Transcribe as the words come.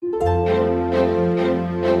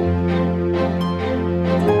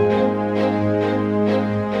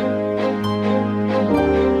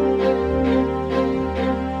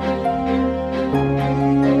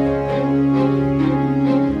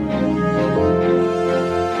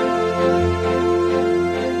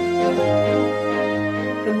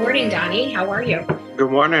Donnie. How are you?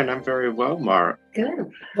 Good morning. I'm very well, Mara. Good.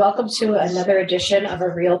 Welcome to another edition of A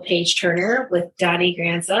Real Page Turner with Donnie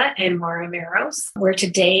Granza and Mara Maros, where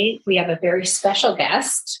today we have a very special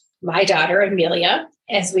guest, my daughter, Amelia,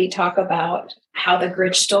 as we talk about How the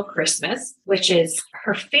Grinch Stole Christmas, which is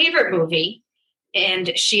her favorite movie,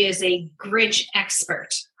 and she is a Grinch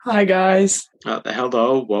expert. Hi, guys.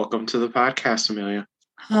 Hello. Welcome to the podcast, Amelia.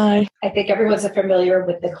 Hi. I think everyone's familiar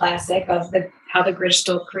with the classic of How the Grinch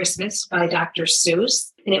Stole Christmas by Dr.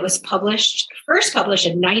 Seuss. And it was first published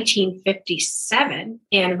in 1957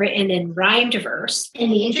 and written in rhymed verse.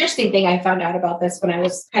 And the interesting thing I found out about this when I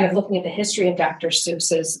was kind of looking at the history of Dr.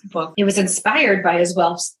 Seuss's book, it was inspired by his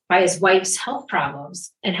wife's health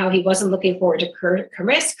problems and how he wasn't looking forward to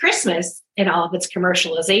Christmas and all of its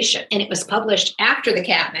commercialization. And it was published after The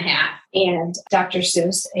Cat in the Hat. And Dr.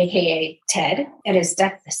 Seuss, aka Ted, and his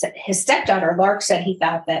stepdaughter, Lark, said he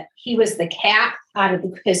thought that he was the cat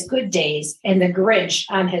on his good days and the Grinch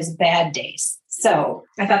on his bad days. So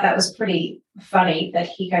I thought that was pretty funny that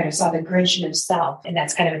he kind of saw the Grinch in himself, and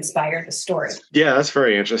that's kind of inspired the story. Yeah, that's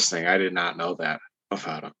very interesting. I did not know that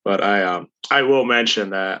about him. But I will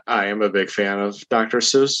mention that I am a big fan of Dr.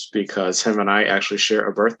 Seuss because him and I actually share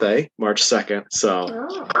a birthday, March 2nd. So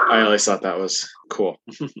I always thought that was cool.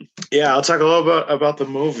 Yeah, I'll talk a little bit about the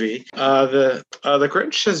movie. The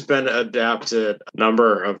Grinch has been adapted a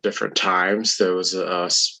number of different times. There was a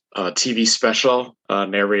TV special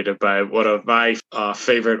narrated by one of my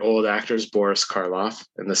favorite old actors, Boris Karloff,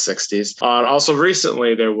 in the 60s. Also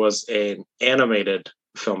recently, there was an animated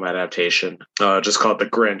film adaptation just called The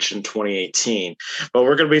Grinch in 2018. But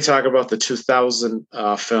we're going to be talking about the 2000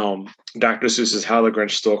 film, Dr. Seuss's How the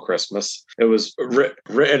Grinch Stole Christmas. It was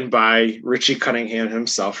written by Richie Cunningham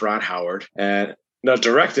himself, Ron Howard, and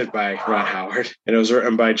directed by Ron Howard, and it was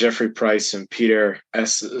written by Jeffrey Price and Peter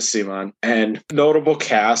S. Simon. And notable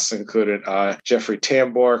casts included Jeffrey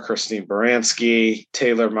Tambor, Christine Baranski,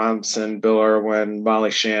 Taylor Momsen, Bill Irwin,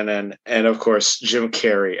 Molly Shannon, and of course Jim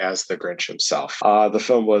Carrey as the Grinch himself. The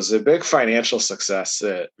film was a big financial success.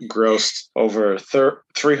 It grossed over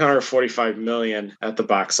 $345 million at the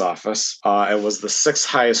box office. It was the sixth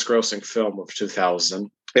highest grossing film of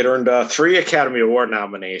 2000. It earned 3 Academy Award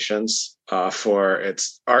nominations for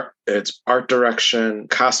its art direction,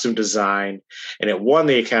 costume design, and it won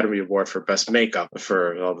the Academy Award for Best Makeup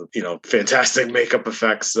for all the fantastic makeup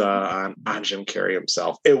effects on Jim Carrey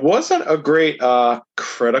himself. It wasn't a great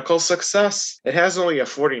critical success. It has only a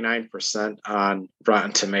 49% on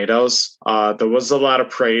Rotten Tomatoes. There was a lot of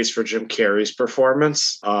praise for Jim Carrey's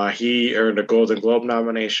performance. He earned a Golden Globe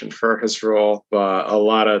nomination for his role, but a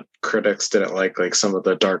lot of critics didn't like some of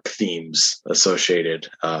the dark themes associated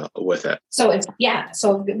with it. So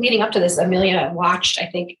leading up to this, Amelia watched, I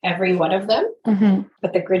think, every one of them. Mm-hmm.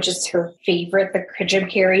 But The Grinch is her favorite, the Jim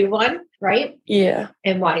Carrey one, right? Yeah.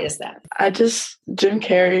 And why is that? Jim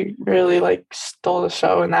Carrey really stole the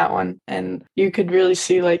show in that one, and you could really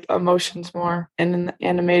see emotions more. And in the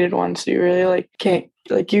animated ones, you really can't.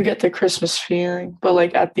 You get the Christmas feeling,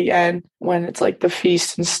 but at the end when it's the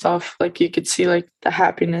feast and stuff, you could see the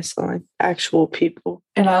happiness on actual people.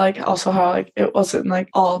 And I also how it wasn't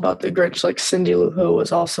all about the Grinch. Cindy Lou Who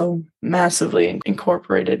was also massively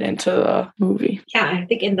incorporated into the movie. Yeah, I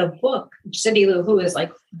think in the book, Cindy Lou Who is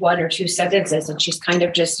 1 or 2 sentences, and she's kind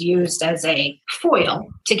of just used as a foil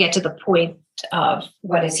to get to the point of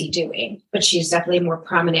what is he doing. But she's definitely more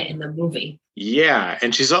prominent in the movie. Yeah,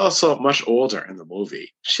 and she's also much older in the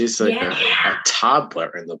movie. She's a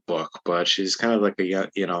toddler in the book, but she's kind of a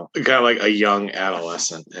young, a young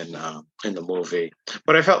adolescent in the movie.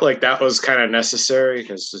 But I felt that was kind of necessary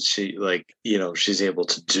because she, she's able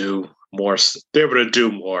to do more. They're able to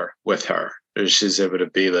do more with her. She's able to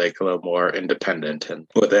be a little more independent and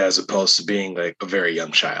as opposed to being a very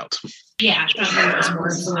young child. Yeah, I thought that was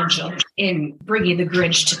more influential in bringing the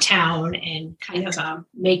Grinch to town and kind of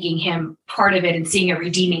making him part of it and seeing a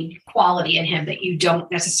redeeming quality in him that you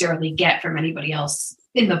don't necessarily get from anybody else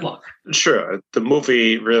in the book. Sure, the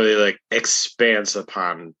movie really expands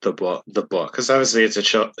upon the book because obviously it's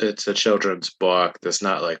a children's book that's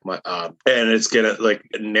not and it's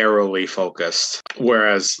narrowly focused,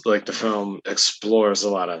 whereas the film explores a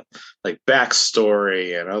lot of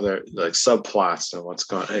backstory and other subplots and what's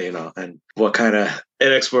going and what kind of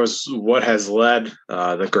it explores what has led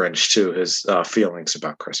the Grinch to his feelings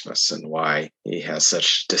about Christmas and why he has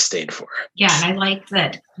such disdain for it. Yeah, and I like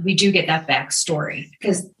that we do get that backstory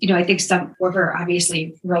because I think whoever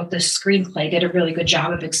obviously wrote the screenplay did a really good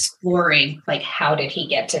job of exploring how did he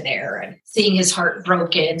get to there and seeing his heart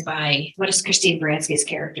broken by what is Christine Baranski's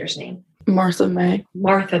character's name? Martha May.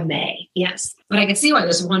 Martha May. Yes. But I can see why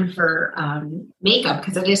there's one for makeup,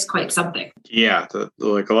 because it is quite something. Yeah,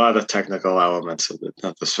 like a lot of the technical elements of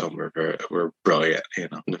this film were brilliant,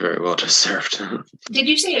 and very well deserved. Did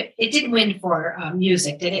you say it didn't win for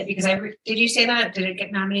music, did it? Because did you say that? Did it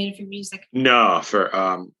get nominated for music? No, for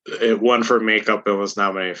it won for makeup. It was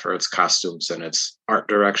nominated for its costumes and its art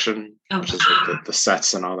direction, which is like the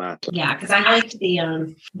sets and all that. Yeah, because I liked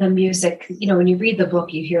the music. When you read the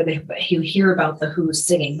book, you hear about the Who's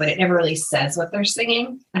singing, but it never really says what they're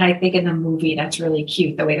singing. And I think in the movie, that's really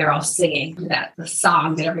cute, the way they're all singing the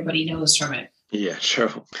song that everybody knows from it. Yeah, sure.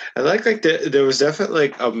 I like there was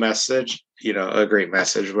definitely a message, a great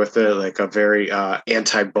message with it, like a very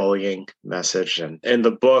anti-bullying message. And in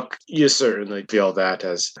the book, you certainly feel that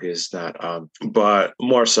as he's not, but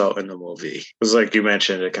more so in the movie. Because like you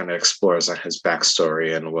mentioned, it kind of explores on his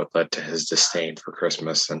backstory and what led to his disdain for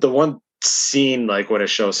Christmas. And the one scene, like when it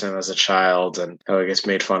shows him as a child and how he gets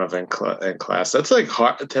made fun of in class, that's like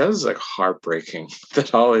heartbreaking.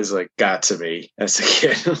 That always like got to me as a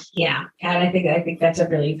kid. Yeah, and I think that's a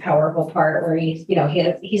really powerful part where he's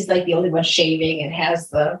like the only one shaving and has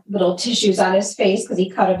the little tissues on his face because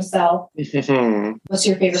he cut himself. What's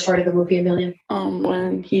your favorite part of the movie, Amelia?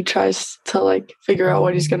 When he tries to like figure out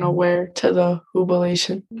what he's gonna wear to the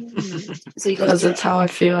jubilation, because it's how I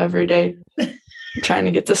feel every day. Trying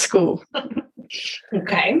to get to school.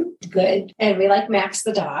 Okay, good. And we like Max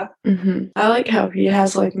the dog. Mm-hmm. I like how he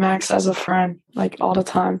has like Max as a friend, like all the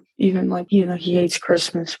time. Even like, he hates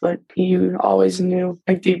Christmas, but you always knew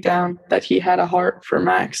like deep down that he had a heart for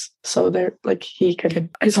Max. So there, like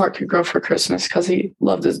his heart could grow for Christmas because he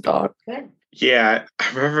loved his dog. Good. Yeah, I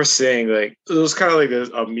remember seeing like it was kind of like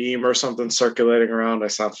a meme or something circulating around. I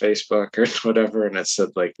saw on Facebook or whatever, and it said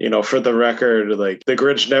like, for the record, like the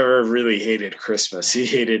Grinch never really hated Christmas. He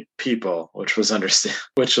hated people, which was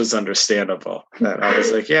understandable. And I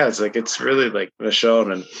was like, yeah, it's really like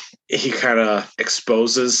shown, and he kind of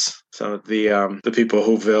exposes some of the people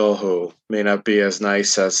who may not be as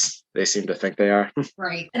nice as they seem to think they are.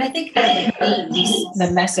 Right. And I think that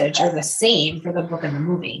the message are the same for the book and the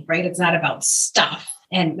movie, right? It's not about stuff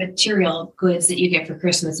and material goods that you get for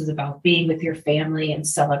Christmas. Is about being with your family and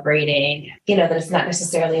celebrating, that it's not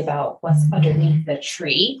necessarily about what's underneath the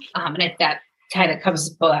tree. And that kind of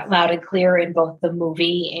comes loud and clear in both the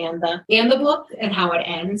movie and the book, and how it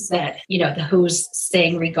ends that, the Who's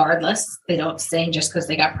sing regardless. They don't sing just because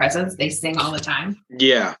they got presents. They sing all the time.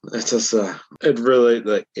 Yeah. It's just, it really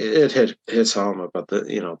like it hits home about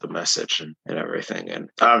the message and everything. And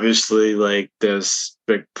obviously like there's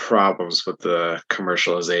big problems with the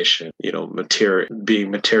commercialization, being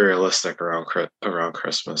materialistic around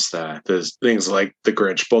Christmas, that there's things like the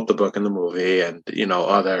Grinch, both the book and the movie, and,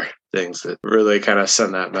 other things that really kind of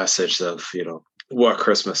send that message of, what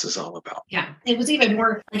Christmas is all about. Yeah. It was even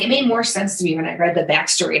more like, it made more sense to me when I read the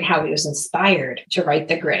backstory and how he was inspired to write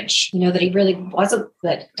the Grinch, that he really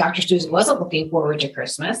that Dr. Seuss wasn't looking forward to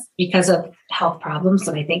Christmas because of health problems.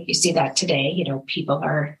 And I think you see that today, people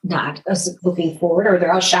are not looking forward, or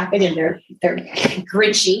they're out shopping and they're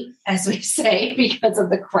Grinchy, as we say, because of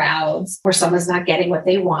the crowds, or someone's not getting what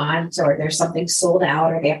they want, or there's something sold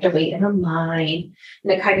out, or they have to wait in a line.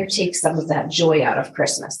 And it kind of takes some of that joy out of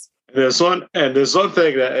Christmas. There's one thing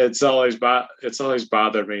that it's always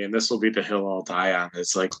bothered me, and this will be the hill I'll die on.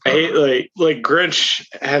 It's like I hate like Grinch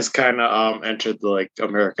has kind of entered the like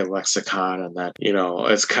American lexicon, and that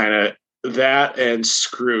it's kind of that, and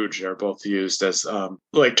Scrooge are both used as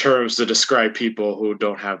like terms to describe people who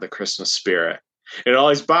don't have the Christmas spirit. It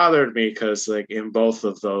always bothered me because like in both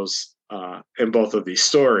of these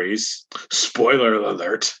stories, spoiler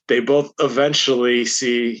alert, they both eventually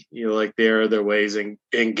see, like their ways and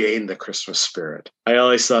gain the Christmas spirit. I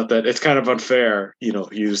always thought that it's kind of unfair,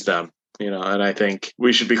 use them, and I think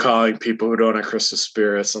we should be calling people who don't have Christmas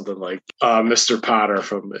spirit something like Mr. Potter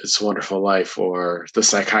from It's a Wonderful Life, or the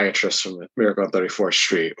psychiatrist from Miracle on 34th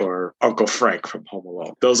Street, or Uncle Frank from Home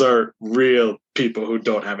Alone. Those are real people who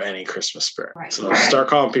don't have any Christmas spirit. Right. So start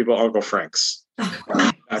calling people Uncle Franks.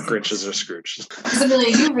 Not Grinches or Scrooges.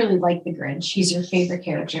 Amelia, you really like the Grinch. He's your favorite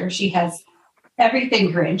character. She has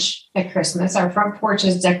everything Grinch at Christmas. Our front porch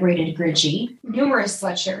is decorated Grinchy. Numerous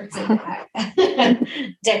sweatshirts and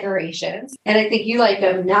decorations. And I think you like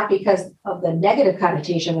him not because of the negative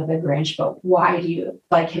connotation of the Grinch, but why do you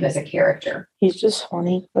like him as a character? He's just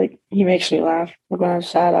funny. Like, he makes me laugh. Like, when I'm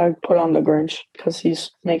sad, I put on the Grinch because he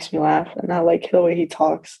makes me laugh, and I like the way he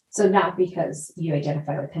talks. So not because you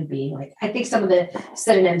identify with him being like, I think some of the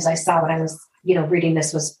synonyms I saw when I was, reading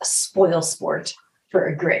this was a spoil sport for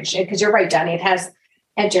a Grinch. Because you're right, Donnie, it has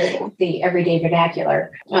entered the everyday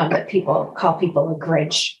vernacular that people call people a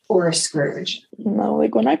Grinch or a Scrooge. No,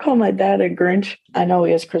 like when I call my dad a Grinch, I know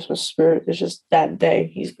he has Christmas spirit. It's just that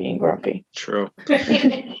day he's being grumpy. True.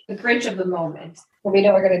 The Grinch of the moment. Well, we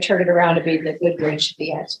know we're going to turn it around to be the good Grinch at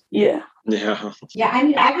the end. Yeah. Yeah. Yeah, I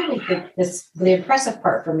mean, I really think the impressive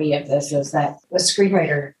part for me of this is that the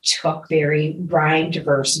screenwriter took a very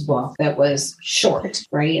rhyme-diverse book that was short,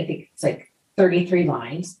 right? I think it's like 33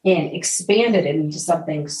 lines, and expanded it into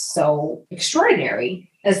something so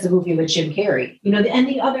extraordinary as the movie with Jim Carrey. And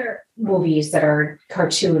the other movies that are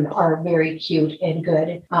cartoon are very cute and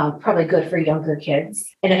good, probably good for younger kids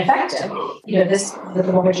and effective.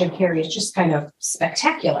 The one with Jim Carrey is just kind of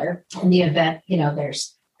spectacular. In the event,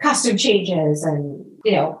 there's costume changes and,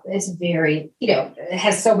 it's very, it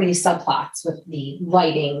has so many subplots with the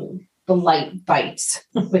lighting, the light bites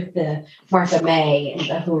with the Martha May and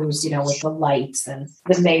the Who's, with the lights and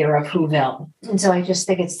the mayor of Whoville. And so I just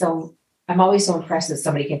think I'm always so impressed that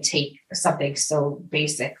somebody can take something so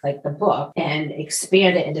basic like the book and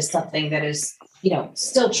expand it into something that is,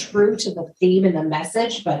 still true to the theme and the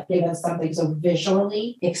message, but give us something so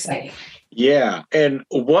visually exciting. Yeah. And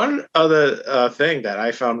one other thing that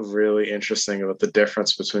I found really interesting about the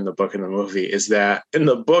difference between the book and the movie is that in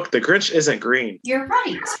the book, the Grinch isn't green. You're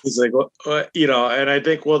right. He's like, and I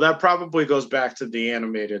think, that probably goes back to the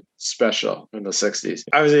animated special in the 60s.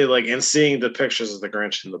 Obviously, like in seeing the pictures of the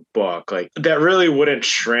Grinch in the book, like that really wouldn't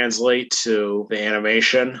translate to the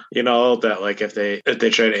animation, that like if they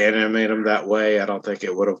tried to animate him that way, I don't think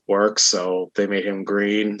it would have worked. So they made him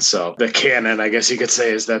green. So the canon, I guess you could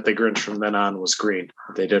say, is that the Grinch from then on was green.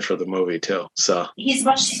 They did for the movie too. So he's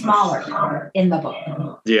much smaller in the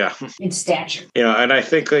book. Yeah. In stature. And I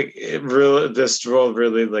think like this role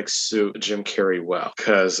really like suit Jim Carrey well,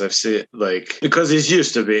 because I've seen because he's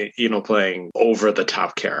used to be, playing over the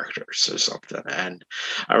top characters or something. And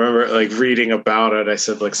I remember like reading about it. I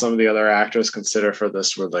said like some of the other actors considered for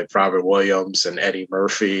this were like Robert Williams and Eddie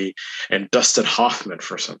Murphy and Dustin Hoffman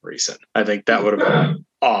for some reason. I think that would have been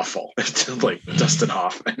awful like Dustin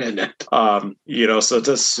Hoffman in it. So it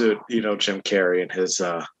does suit, Jim Carrey and his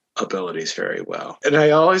abilities very well. And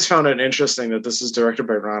I always found it interesting that this is directed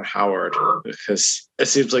by Ron Howard, because it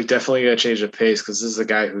seems like definitely a change of pace, because this is a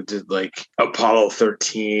guy who did like Apollo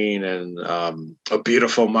 13 and A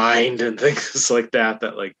Beautiful Mind and things like that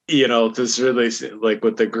like, this really like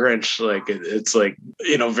with the Grinch, like it's like,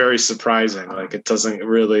 very surprising. Like it doesn't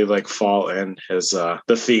really like fall in his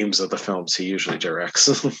the themes of the films he usually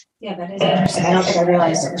directs. Yeah, that is interesting. I don't think I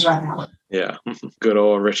realized it was Ron Howard. Yeah. Good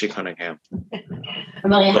old Richie Cunningham.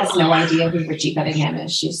 Amelia has no idea who Richie Cunningham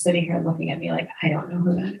is. She's sitting here looking at me like, I don't know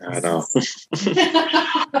who that is.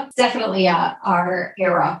 I know. Definitely our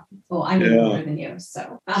era. Well, I'm older than you,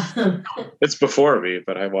 so. It's before me,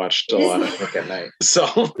 but I watched a lot of Nick at Night. So.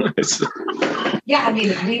 Yeah, I mean,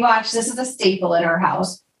 this is a staple in our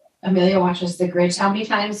house. Amelia watches The Grinch. How many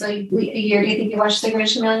times a year do you think you watch The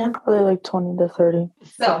Grinch, Amelia? Probably like 20 to 30.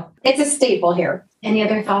 So it's a staple here. Any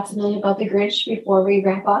other thoughts, Amelia, about The Grinch before we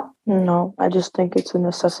wrap up? No, I just think it's a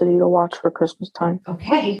necessity to watch for Christmas time.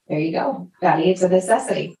 Okay, there you go. It's a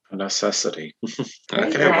necessity. A necessity.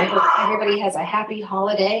 Okay. Everybody has a happy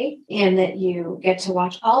holiday, and that you get to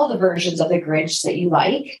watch all the versions of The Grinch that you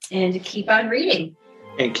like, and keep on reading.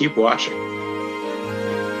 And keep watching.